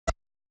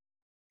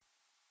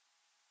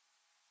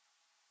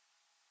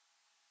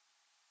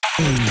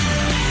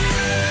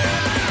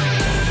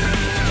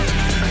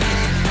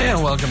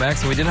Welcome back.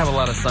 So we did have a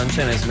lot of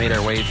sunshine as we made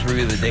our way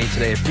through the day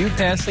today. A few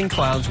passing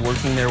clouds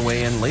working their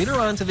way in later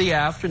on to the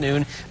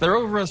afternoon. They're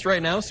over us right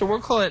now, so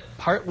we'll call it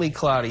partly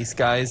cloudy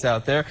skies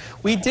out there.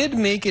 We did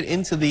make it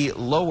into the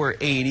lower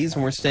 80s,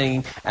 and we're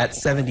staying at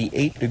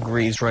 78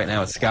 degrees right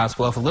now at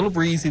Scottsbluff. A little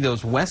breezy,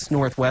 those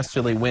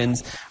west-northwesterly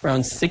winds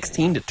around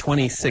 16 to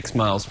 26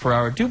 miles per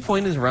hour. Dew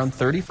point is around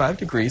 35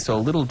 degrees, so a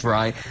little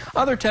dry.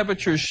 Other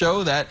temperatures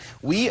show that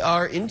we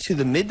are into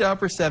the mid to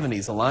upper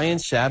 70s.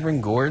 Alliance,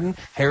 Shadron, Gordon,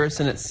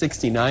 Harrison at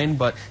 69,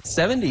 but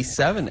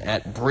 77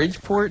 at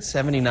Bridgeport,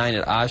 79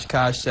 at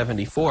Oshkosh,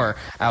 74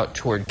 out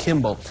toward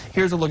Kimball.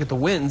 Here's a look at the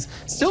winds.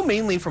 Still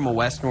mainly from a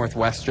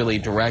west-northwesterly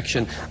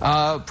direction.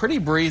 Pretty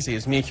breezy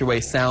as you make your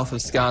way south of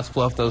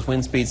Scottsbluff. Those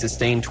wind speeds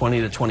sustain 20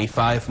 to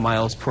 25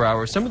 miles per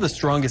hour. Some of the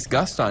strongest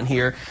gusts on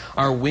here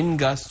are wind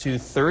gusts to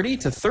 30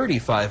 to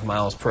 35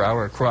 miles per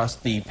hour across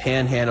the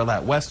panhandle.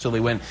 That westerly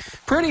wind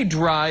pretty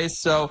dry,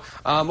 so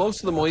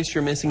most of the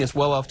moisture missing as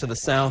well off to the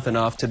south and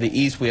off to the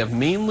east. We have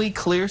mainly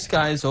clear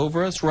skies over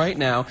us right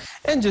now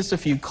and just a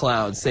few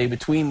clouds, say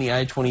between the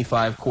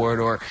I-25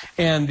 corridor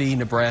and the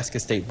Nebraska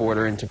state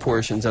border into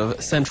portions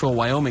of central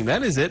Wyoming.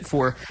 That is it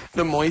for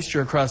the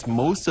moisture across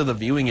most of the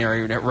viewing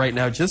area right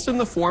now, just in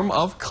the form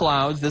of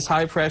clouds. This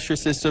high pressure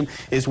system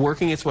is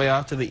working its way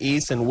off to the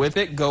east, and with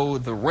it go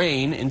the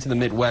rain into the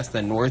Midwest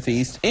and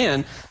Northeast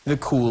and the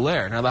cool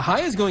air. Now the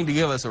high is going to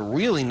give us a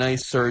really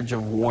nice surge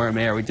of warm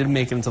air. We did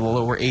make it into the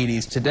lower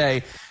 80s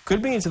today.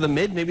 Could be into the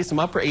mid, maybe some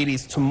upper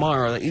 80s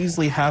tomorrow. That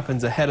usually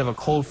happens ahead of a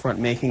cold front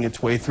making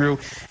its way through,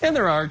 and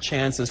there are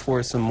chances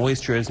for some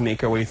moisture as we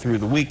make our way through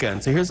the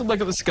weekend. So here's a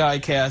look at the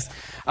skycast.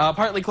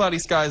 Partly cloudy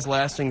skies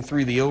lasting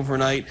through the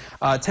overnight.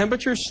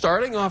 Temperatures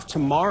starting off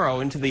tomorrow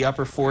into the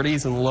upper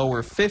 40s and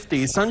lower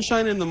 50s.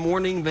 Sunshine in the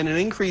morning, then an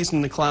increase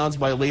in the clouds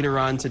by later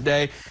on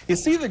today. You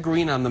see the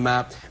green on the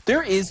map.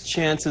 There is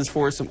chances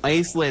for some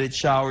isolated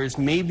showers,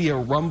 maybe a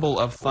rumble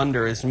of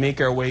thunder as we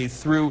make our way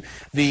through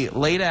the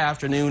late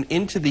afternoon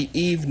into the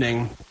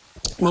evening.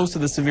 Most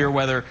of the severe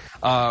weather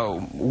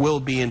will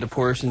be into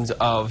portions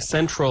of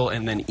central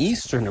and then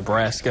eastern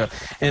Nebraska.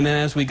 And then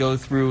as we go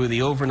through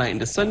the overnight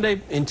into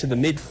Sunday, into the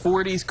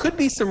mid-40s, could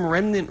be some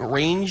remnant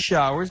rain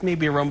showers,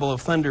 maybe a rumble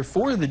of thunder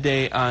for the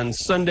day on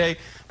Sunday.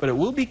 But it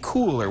will be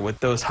cooler with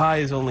those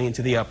highs only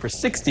into the upper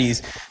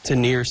 60s to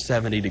near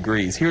 70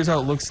 degrees. Here's how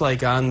it looks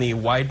like on the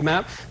wide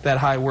map, that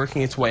high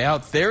working its way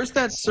out. There's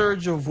that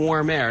surge of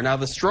warm air. Now,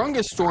 the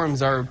strongest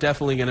storms are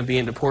definitely going to be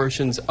into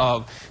portions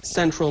of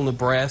central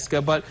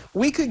Nebraska, but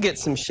we could get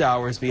some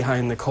showers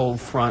behind the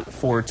cold front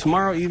for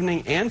tomorrow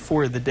evening and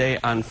for the day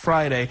on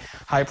Friday.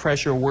 High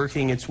pressure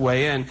working its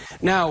way in.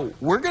 Now,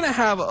 we're going to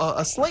have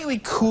a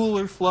slightly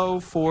cooler flow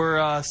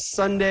for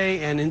Sunday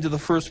and into the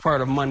first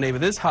part of Monday,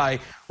 but this high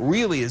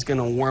really is going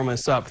to warm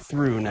us up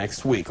through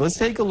next week. Let's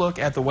take a look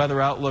at the weather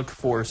outlook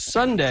for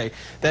Sunday.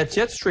 That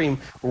jet stream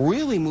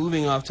really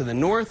moving off to the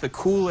north, the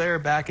cool air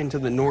back into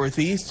the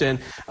northeast, and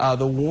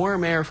the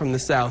warm air from the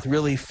south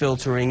really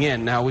filtering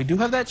in. Now, we do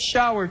have that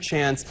shower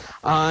chance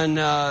on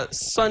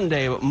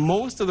Sunday, but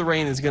most of the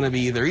rain is going to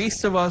be either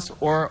east of us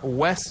or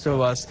west of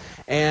us,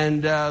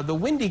 and the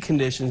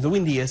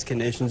windiest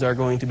conditions are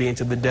going to be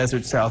into the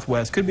desert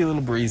southwest. Could be a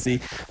little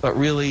breezy, but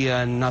really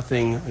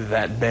nothing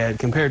that bad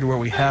compared to where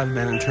we have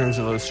been in terms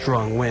of those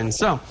strong winds.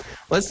 So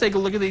let's take a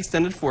look at the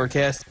extended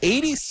forecast.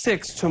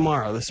 86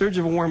 tomorrow. The surge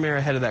of warm air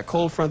ahead of that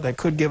cold front that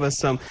could give us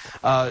some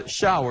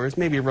showers,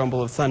 maybe a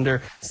rumble of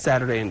thunder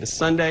Saturday into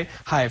Sunday.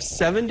 High of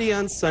 70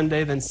 on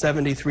Sunday, then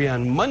 73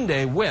 on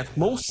Monday with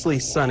mostly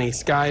sunny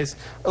skies.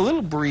 A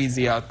little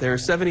breezy out there.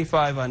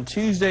 75 on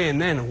Tuesday,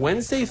 and then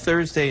Wednesday,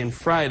 Thursday, and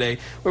Friday,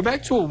 we're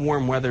back to a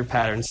warm weather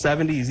pattern.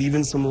 70s,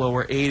 even some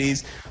lower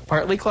 80s.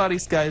 Partly cloudy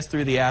skies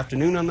through the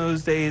afternoon on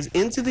those days.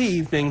 Into the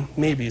evening,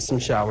 maybe some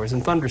showers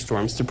and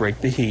thunderstorms to break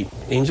the heat.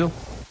 Angel?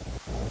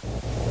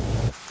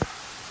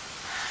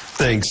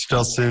 Thanks,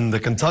 Justin. The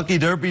Kentucky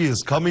Derby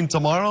is coming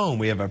tomorrow, and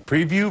we have a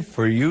preview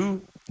for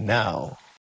you now.